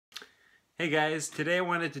Hey guys, today I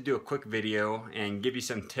wanted to do a quick video and give you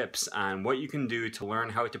some tips on what you can do to learn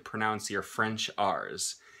how to pronounce your French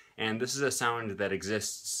R's. And this is a sound that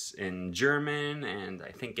exists in German and I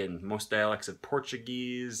think in most dialects of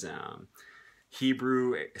Portuguese,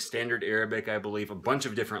 Hebrew, Standard Arabic, I believe, a bunch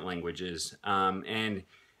of different languages. And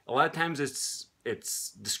a lot of times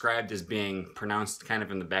it's described as being pronounced kind of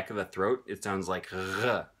in the back of the throat. It sounds like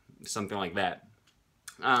r, something like that.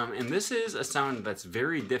 And this is a sound that's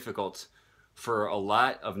very difficult for a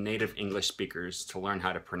lot of native English speakers to learn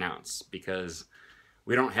how to pronounce because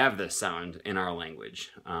we don't have this sound in our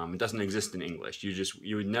language. It doesn't exist in English.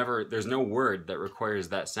 You would never, there's no word that requires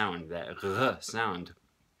that sound, that r sound.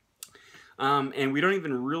 And we don't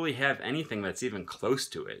even really have anything that's even close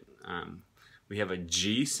to it. We have a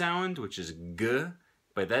G sound, which is g,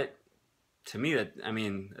 but that, to me,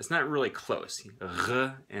 it's not really close.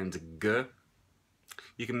 R and g.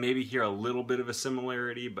 You can maybe hear a little bit of a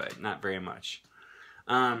similarity, but not very much.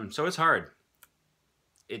 So it's hard.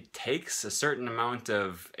 It takes a certain amount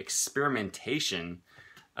of experimentation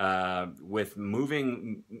with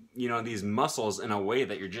moving, these muscles in a way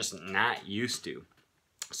that you're just not used to.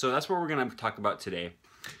 So that's what we're going to talk about today.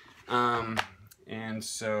 And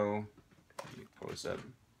so, let me pose up.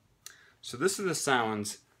 So this is the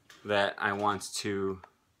sounds that I want to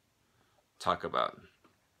talk about.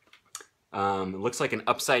 It looks like an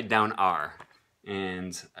upside down R,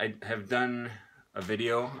 and I have done a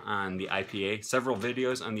video on the IPA, several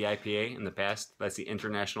videos on the IPA in the past. That's the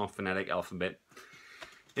International Phonetic Alphabet.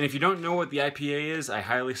 And if you don't know what the IPA is, I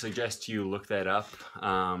highly suggest you look that up.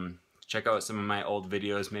 Check out some of my old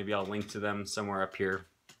videos. Maybe I'll link to them somewhere up here.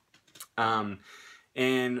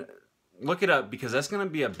 And look it up because that's going to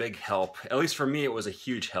be a big help. At least for me, it was a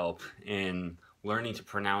huge help in learning to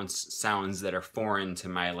pronounce sounds that are foreign to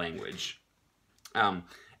my language.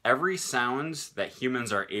 Every sound that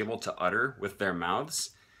humans are able to utter with their mouths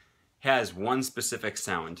has one specific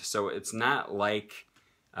sound. So it's not like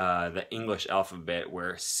the English alphabet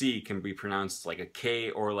where C can be pronounced like a K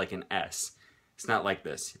or like an S. It's not like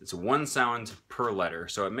this. It's one sound per letter.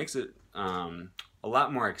 So it makes it a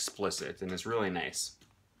lot more explicit and it's really nice.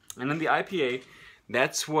 And in the IPA,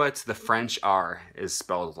 that's what the French R is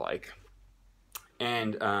spelled like.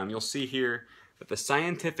 And you'll see here that the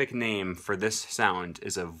scientific name for this sound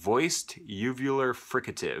is a voiced uvular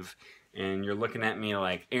fricative. And you're looking at me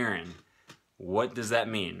like, Aaron, what does that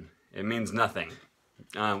mean? It means nothing.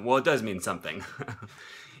 Well, it does mean something.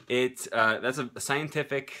 That's a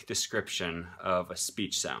scientific description of a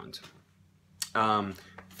speech sound.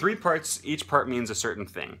 3 parts, each part means a certain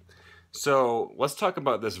thing. So let's talk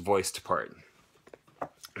about this voiced part.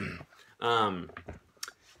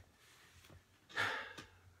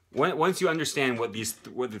 Once you understand what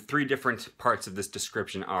the 3 different parts of this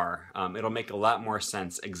description are, it'll make a lot more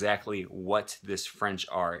sense exactly what this French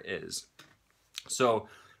R is. So,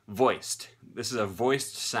 voiced. This is a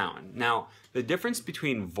voiced sound. Now, the difference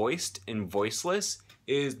between voiced and voiceless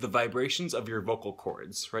is the vibrations of your vocal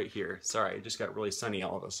cords right here. Sorry, it just got really sunny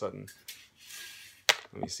all of a sudden.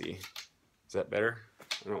 Let me see. Is that better?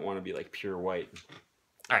 I don't want to be like pure white.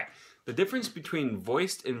 All right. The difference between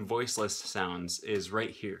voiced and voiceless sounds is right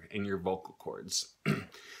here in your vocal cords.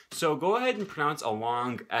 So go ahead and pronounce a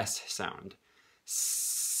long S sound.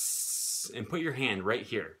 S, and put your hand right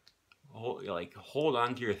here. Hold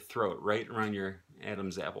onto your throat, right around your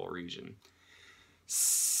Adam's apple region.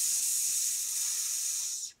 S,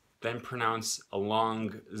 then pronounce a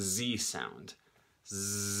long Z sound.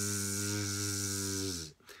 Z.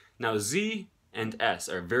 Now Z and S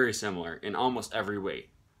are very similar in almost every way.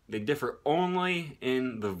 They differ only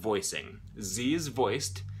in the voicing. Z is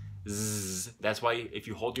voiced. Z. That's why if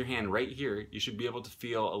you hold your hand right here, you should be able to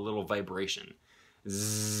feel a little vibration.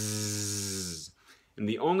 Z. And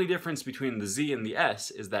the only difference between the Z and the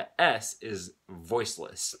S is that S is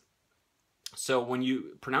voiceless. So when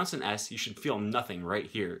you pronounce an S, you should feel nothing right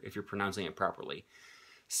here if you're pronouncing it properly.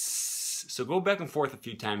 So go back and forth a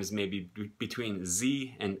few times maybe between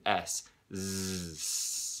Z and S. Z,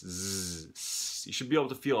 z, z. You should be able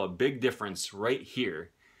to feel a big difference right here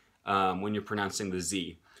when you're pronouncing the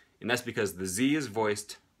Z. And that's because the Z is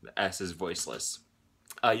voiced, the S is voiceless.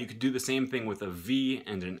 You could do the same thing with a V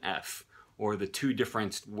and an F, or the 2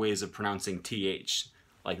 different ways of pronouncing TH,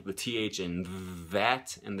 like the TH in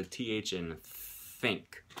that and the TH in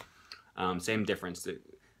think. Same difference. The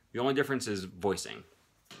only difference is voicing.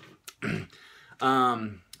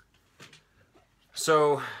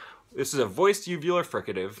 So this is a voiced uvular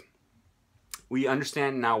fricative. We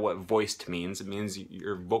understand now what voiced means. It means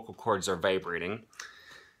your vocal cords are vibrating.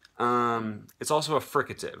 It's also a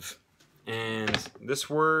fricative. And this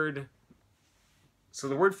word So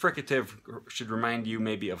the word fricative should remind you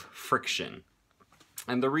maybe of friction.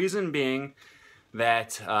 And the reason being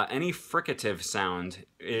that any fricative sound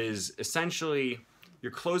is essentially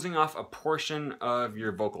you're closing off a portion of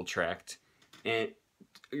your vocal tract and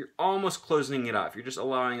you're almost closing it off. You're just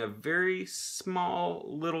allowing a very small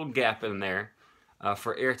little gap in there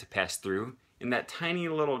for air to pass through. And that tiny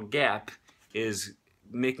little gap is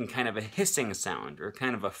making kind of a hissing sound or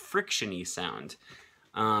kind of a friction-y sound.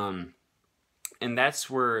 And that's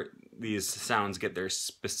where these sounds get their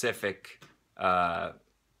specific, their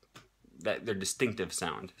distinctive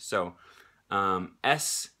sound. So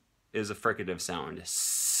S is a fricative sound.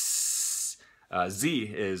 S, Z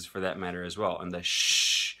is for that matter as well. And the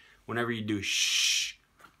sh, whenever you do sh,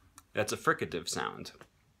 that's a fricative sound.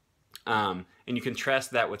 And you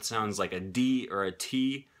contrast that with sounds like a D or a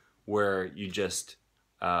T, where you just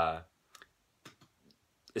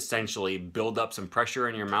essentially build up some pressure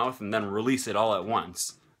in your mouth and then release it all at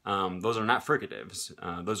once. Those are not fricatives.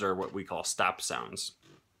 Those are what we call stop sounds.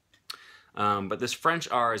 But this French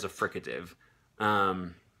R is a fricative.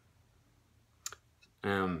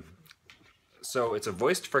 So it's a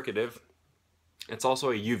voiced fricative. It's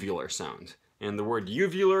also a uvular sound. And the word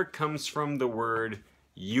uvular comes from the word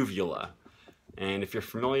uvula. And if you're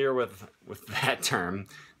familiar with that term,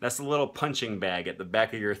 that's the little punching bag at the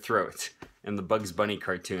back of your throat in the Bugs Bunny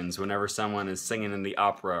cartoons whenever someone is singing in the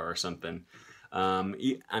opera or something. I'm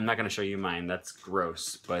not going to show you mine, that's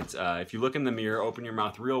gross. But if you look in the mirror, open your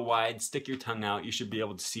mouth real wide, stick your tongue out, you should be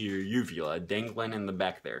able to see your uvula dangling in the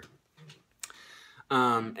back there.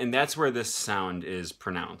 And that's where this sound is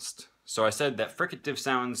pronounced. So I said that fricative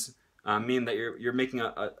sounds mean that you're making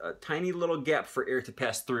a tiny little gap for air to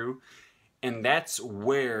pass through, and that's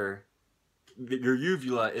where your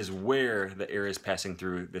uvula is where the air is passing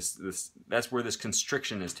through. That's where this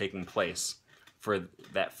constriction is taking place for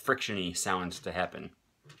that friction-y sound to happen.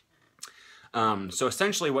 So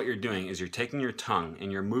essentially what you're doing is you're taking your tongue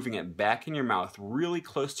and you're moving it back in your mouth really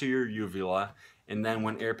close to your uvula, and then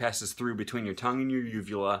when air passes through between your tongue and your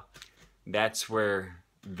uvula, that's where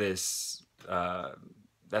this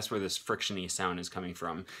friction-y sound is coming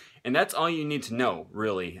from. And that's all you need to know,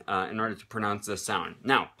 really, in order to pronounce this sound.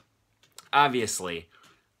 Now, obviously,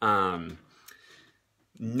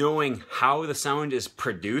 knowing how the sound is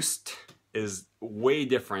produced is way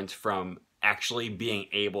different from actually being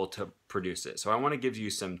able to produce it. So I want to give you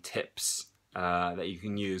some tips that you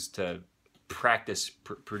can use to practice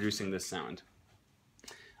producing this sound.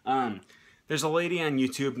 There's a lady on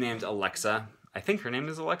YouTube named Alexa. I think her name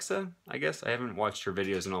is Alexa, I guess. I haven't watched her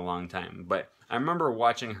videos in a long time, but I remember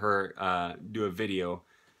watching her do a video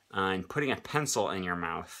on putting a pencil in your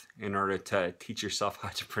mouth in order to teach yourself how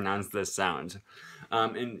to pronounce this sound.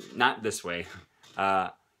 And not this way.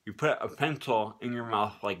 You put a pencil in your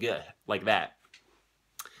mouth like that.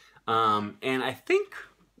 And I think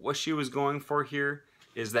what she was going for here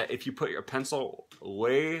is that if you put your pencil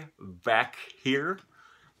way back here,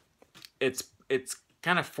 it's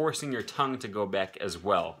kind of forcing your tongue to go back as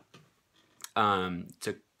well.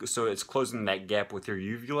 So it's closing that gap with your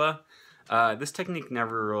uvula. This technique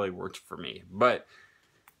never really worked for me, but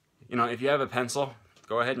you know, if you have a pencil,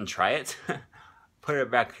 go ahead and try it. Put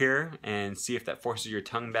it back here and see if that forces your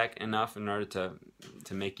tongue back enough in order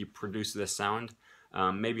to make you produce this sound.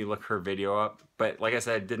 Maybe look her video up, but like I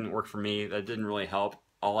said, it didn't work for me. That didn't really help.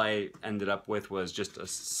 All I ended up with was just a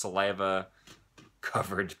saliva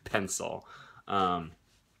covered pencil.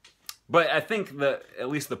 But I think at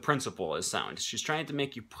least the principle is sound. She's trying to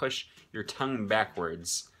make you push your tongue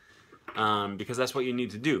backwards, because that's what you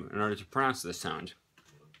need to do in order to pronounce this sound.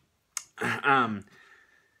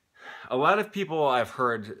 A lot of people I've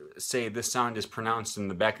heard say this sound is pronounced in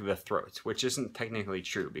the back of the throat, which isn't technically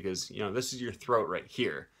true, because you know, this is your throat right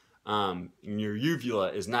here. And your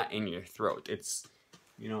uvula is not in your throat. It's,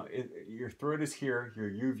 you know, your throat is here, your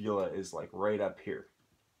uvula is like right up here.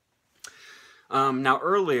 Now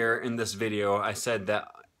earlier in this video I said that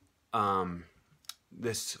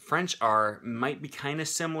this French R might be kind of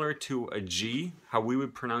similar to a G, how we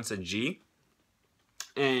would pronounce a G.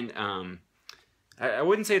 And I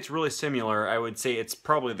wouldn't say it's really similar. I would say it's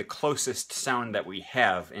probably the closest sound that we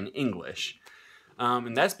have in English.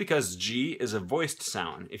 And that's because G is a voiced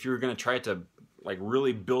sound. If you were going to try to like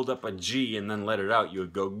really build up a G and then let it out, you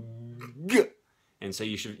would go G. And so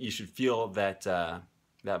you should feel that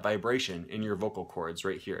that vibration in your vocal cords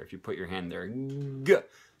right here if you put your hand there. G.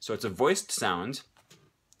 So it's a voiced sound.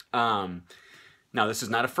 Now this is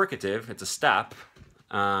not a fricative, it's a stop,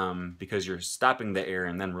 because you're stopping the air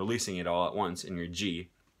and then releasing it all at once in your G.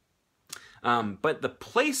 But the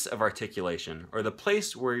place of articulation, or the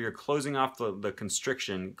place where you're closing off the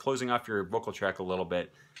constriction, closing off your vocal tract a little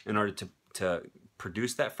bit in order to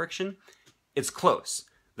produce that friction, it's close.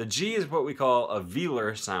 The G is what we call a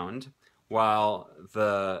velar sound, while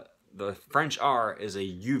the French R is a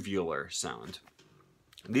uvular sound.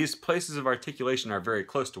 These places of articulation are very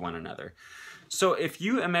close to one another. So if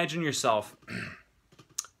you imagine yourself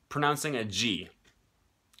pronouncing a G,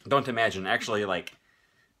 don't imagine, actually like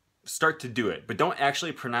start to do it, but don't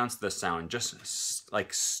actually pronounce the sound. Just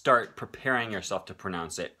like start preparing yourself to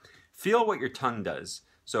pronounce it. Feel what your tongue does.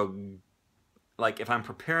 So like if I'm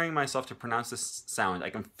preparing myself to pronounce this sound,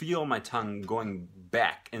 I can feel my tongue going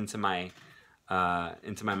back into my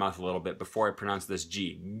mouth a little bit before I pronounce this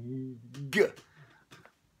G. G.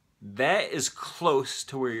 That is close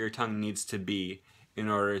to where your tongue needs to be in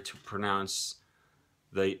order to pronounce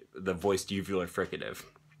the voiced uvular fricative.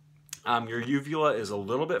 Your uvula is a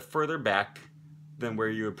little bit further back than where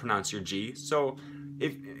you would pronounce your G, so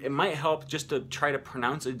it might help just to try to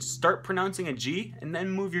pronounce it. Start pronouncing a G and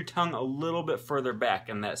then move your tongue a little bit further back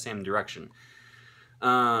in that same direction.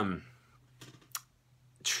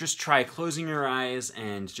 Just try closing your eyes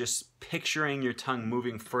and just picturing your tongue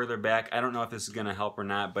moving further back. I don't know if this is going to help or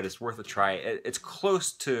not, but it's worth a try. It's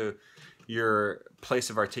close to your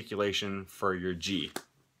place of articulation for your G.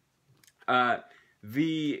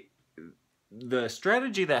 The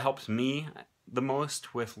strategy that helps me the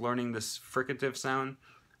most with learning this fricative sound,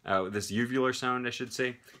 this uvular sound I should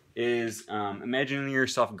say, is imagining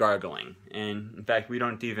yourself gargling. And in fact, we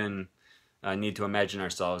don't even need to imagine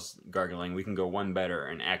ourselves gargling. We can go one better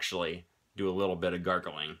and actually do a little bit of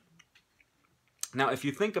gargling. Now, if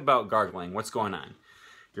you think about gargling, what's going on?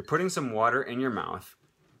 You're putting some water in your mouth.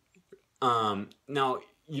 Now,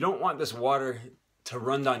 you don't want this water to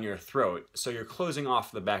run down your throat, so you're closing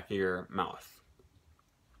off the back of your mouth.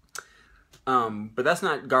 But that's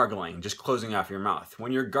not gargling, just closing off your mouth.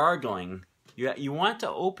 When you're gargling, you want to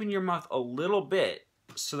open your mouth a little bit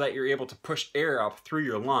so that you're able to push air up through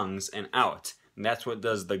your lungs and out. And that's what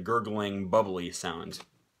does the gurgling, bubbly sound.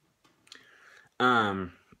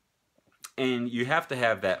 And you have to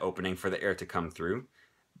have that opening for the air to come through.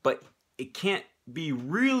 But it can't be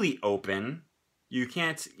really open. You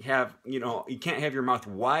can't have, you can't have your mouth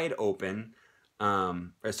wide open.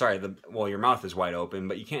 Your mouth is wide open,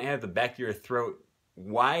 but you can't have the back of your throat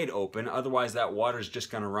wide open. Otherwise, that water is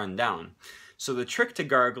just going to run down. So the trick to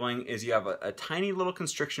gargling is you have a tiny little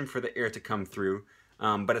constriction for the air to come through,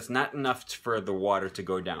 but it's not enough for the water to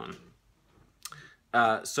go down.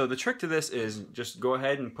 So the trick to this is just go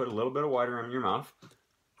ahead and put a little bit of water in your mouth.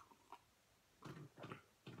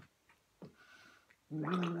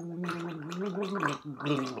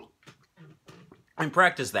 And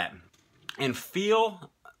practice that. And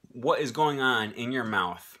feel what is going on in your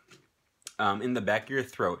mouth, in the back of your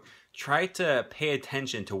throat. Try to pay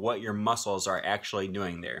attention to what your muscles are actually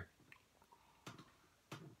doing there.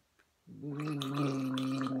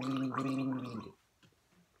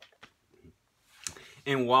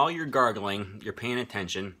 And while you're gargling, you're paying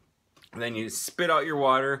attention. Then you spit out your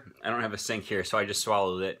water. I don't have a sink here, so I just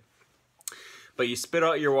swallowed it. But you spit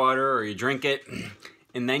out your water or you drink it,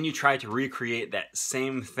 and then you try to recreate that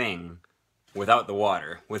same thing without the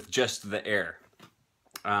water, with just the air.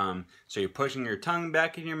 So you're pushing your tongue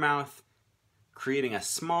back in your mouth, creating a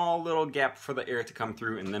small little gap for the air to come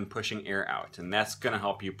through, and then pushing air out. And that's going to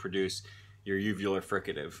help you produce your uvular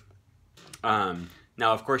fricative.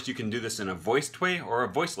 Now, of course, you can do this in a voiced way or a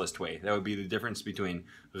voiceless way. That would be the difference between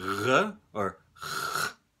r or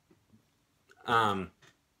ch.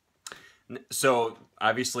 So,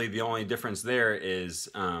 obviously, the only difference there is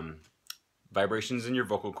vibrations in your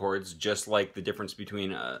vocal cords, just like the difference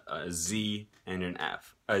between a Z and an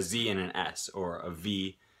F, a Z and an S, or a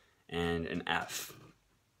V and an F.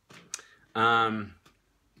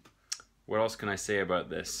 What else can I say about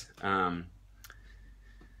this?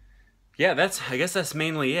 Yeah, I guess that's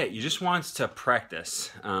mainly it. You just want to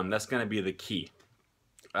practice. That's going to be the key.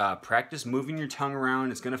 Practice moving your tongue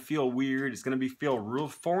around. It's going to feel weird. It's going to feel real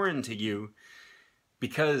foreign to you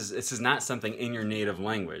because this is not something in your native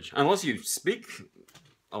language. Unless you speak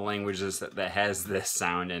a language that has this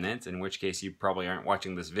sound in it, in which case you probably aren't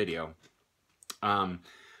watching this video.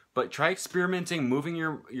 But try experimenting, moving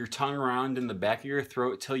your tongue around in the back of your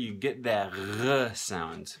throat till you get that R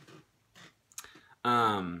sound.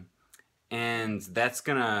 And that's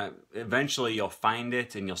gonna, eventually you'll find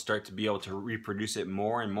it and you'll start to be able to reproduce it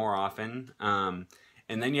more and more often.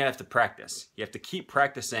 And then you have to practice. You have to keep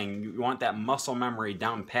practicing. You want that muscle memory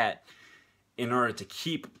down pat in order to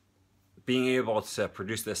keep being able to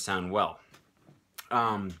produce this sound well.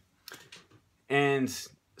 And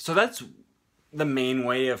so that's the main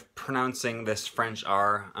way of pronouncing this French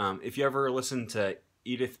R. If you ever listen to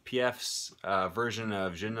Edith Piaf's version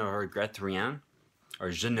of Je ne regrette rien,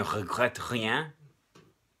 or Je ne regrette rien,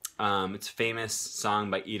 it's a famous song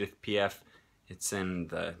by Edith Piaf. It's in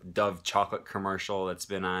the Dove chocolate commercial that's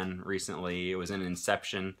been on recently. It was in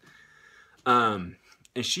Inception. And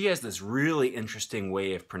she has this really interesting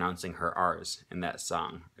way of pronouncing her R's in that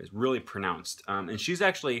song. It's really pronounced. And she's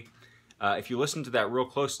actually, if you listen to that real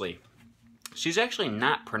closely, she's actually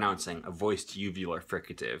not pronouncing a voiced uvular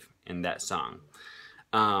fricative in that song.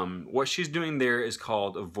 What she's doing there is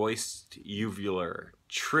called a voiced uvular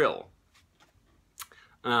trill.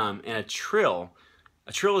 And a trill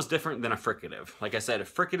is different than a fricative. Like I said, a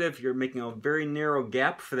fricative, you're making a very narrow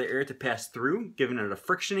gap for the air to pass through, giving it a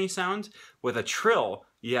frictiony sound. With a trill,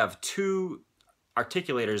 you have two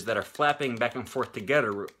articulators that are flapping back and forth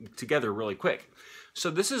together really quick.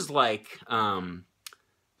 So this is like,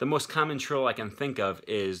 the most common trill I can think of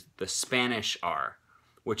is the Spanish R,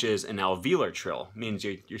 which is an alveolar trill. It means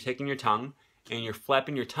you're taking your tongue and you're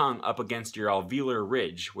flapping your tongue up against your alveolar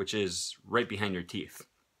ridge, which is right behind your teeth,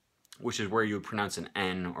 which is where you would pronounce an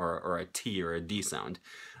N or a T or a D sound.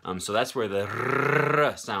 So that's where the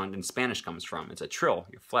R sound in Spanish comes from. It's a trill.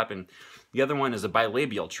 You're flapping. The other one is a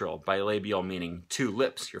bilabial trill. Bilabial meaning two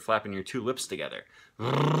lips. You're flapping your two lips together.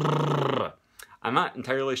 I'm not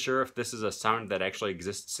entirely sure if this is a sound that actually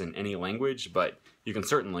exists in any language, but you can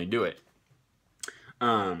certainly do it.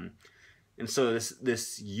 And so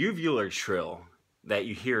this uvular trill that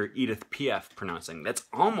you hear Edith Piaf pronouncing, that's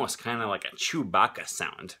almost kind of like a Chewbacca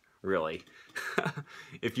sound, really,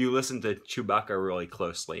 if you listen to Chewbacca really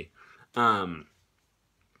closely. And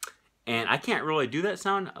I can't really do that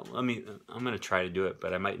sound. I'm going to try to do it,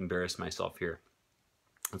 but I might embarrass myself here.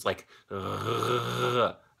 It's like...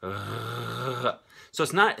 So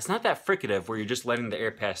it's not that fricative where you're just letting the air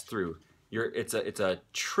pass through. It's a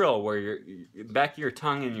trill where your back of your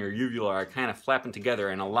tongue and your uvula are kind of flapping together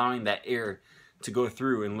and allowing that air to go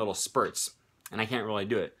through in little spurts. And I can't really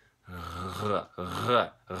do it.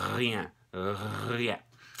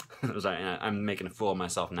 Sorry, I'm making a fool of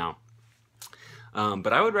myself now.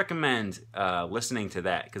 But I would recommend listening to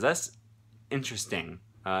that because that's interesting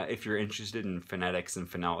if you're interested in phonetics and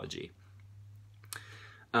phonology.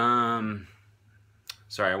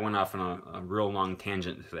 Sorry, I went off on a real long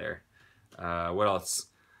tangent there. What else?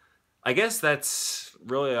 I guess that's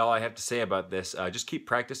really all I have to say about this. Just keep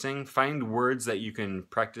practicing. Find words that you can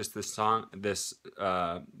practice this song, this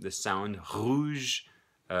sound. Rouge,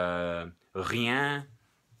 rien.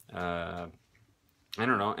 I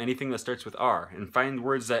don't know, anything that starts with R, and find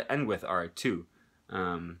words that end with R too.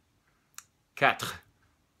 Quatre.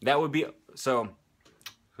 That would be so.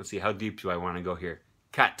 Let's see, how deep do I want to go here?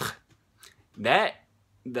 Quatre. That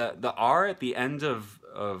the R at the end of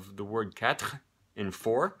the word quatre in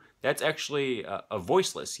 4, that's actually a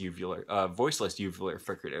voiceless uvular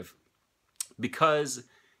fricative because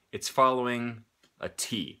it's following a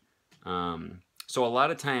T. So a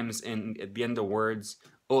lot of times at the end of words,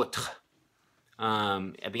 autre.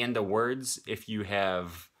 At the end of words, if you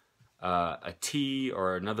have a T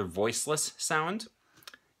or another voiceless sound,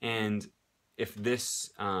 and if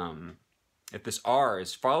this R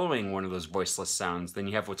is following one of those voiceless sounds, then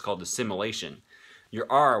you have what's called assimilation. Your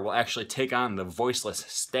R will actually take on the voiceless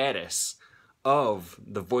status of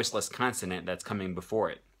the voiceless consonant that's coming before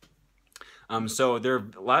it. So a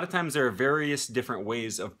lot of times there are various different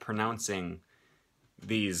ways of pronouncing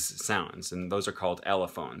these sounds, and those are called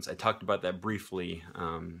allophones. I talked about that briefly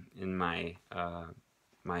in my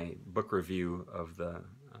my book review of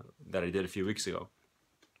that I did a few weeks ago.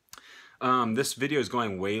 This video is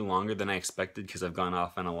going way longer than I expected because I've gone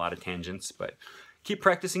off on a lot of tangents, but keep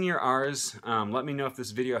practicing your R's. Let me know if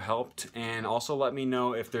this video helped, and also let me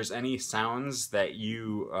know if there's any sounds that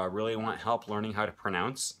you really want help learning how to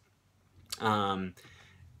pronounce. And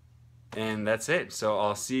that's it. So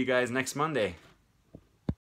I'll see you guys next Monday.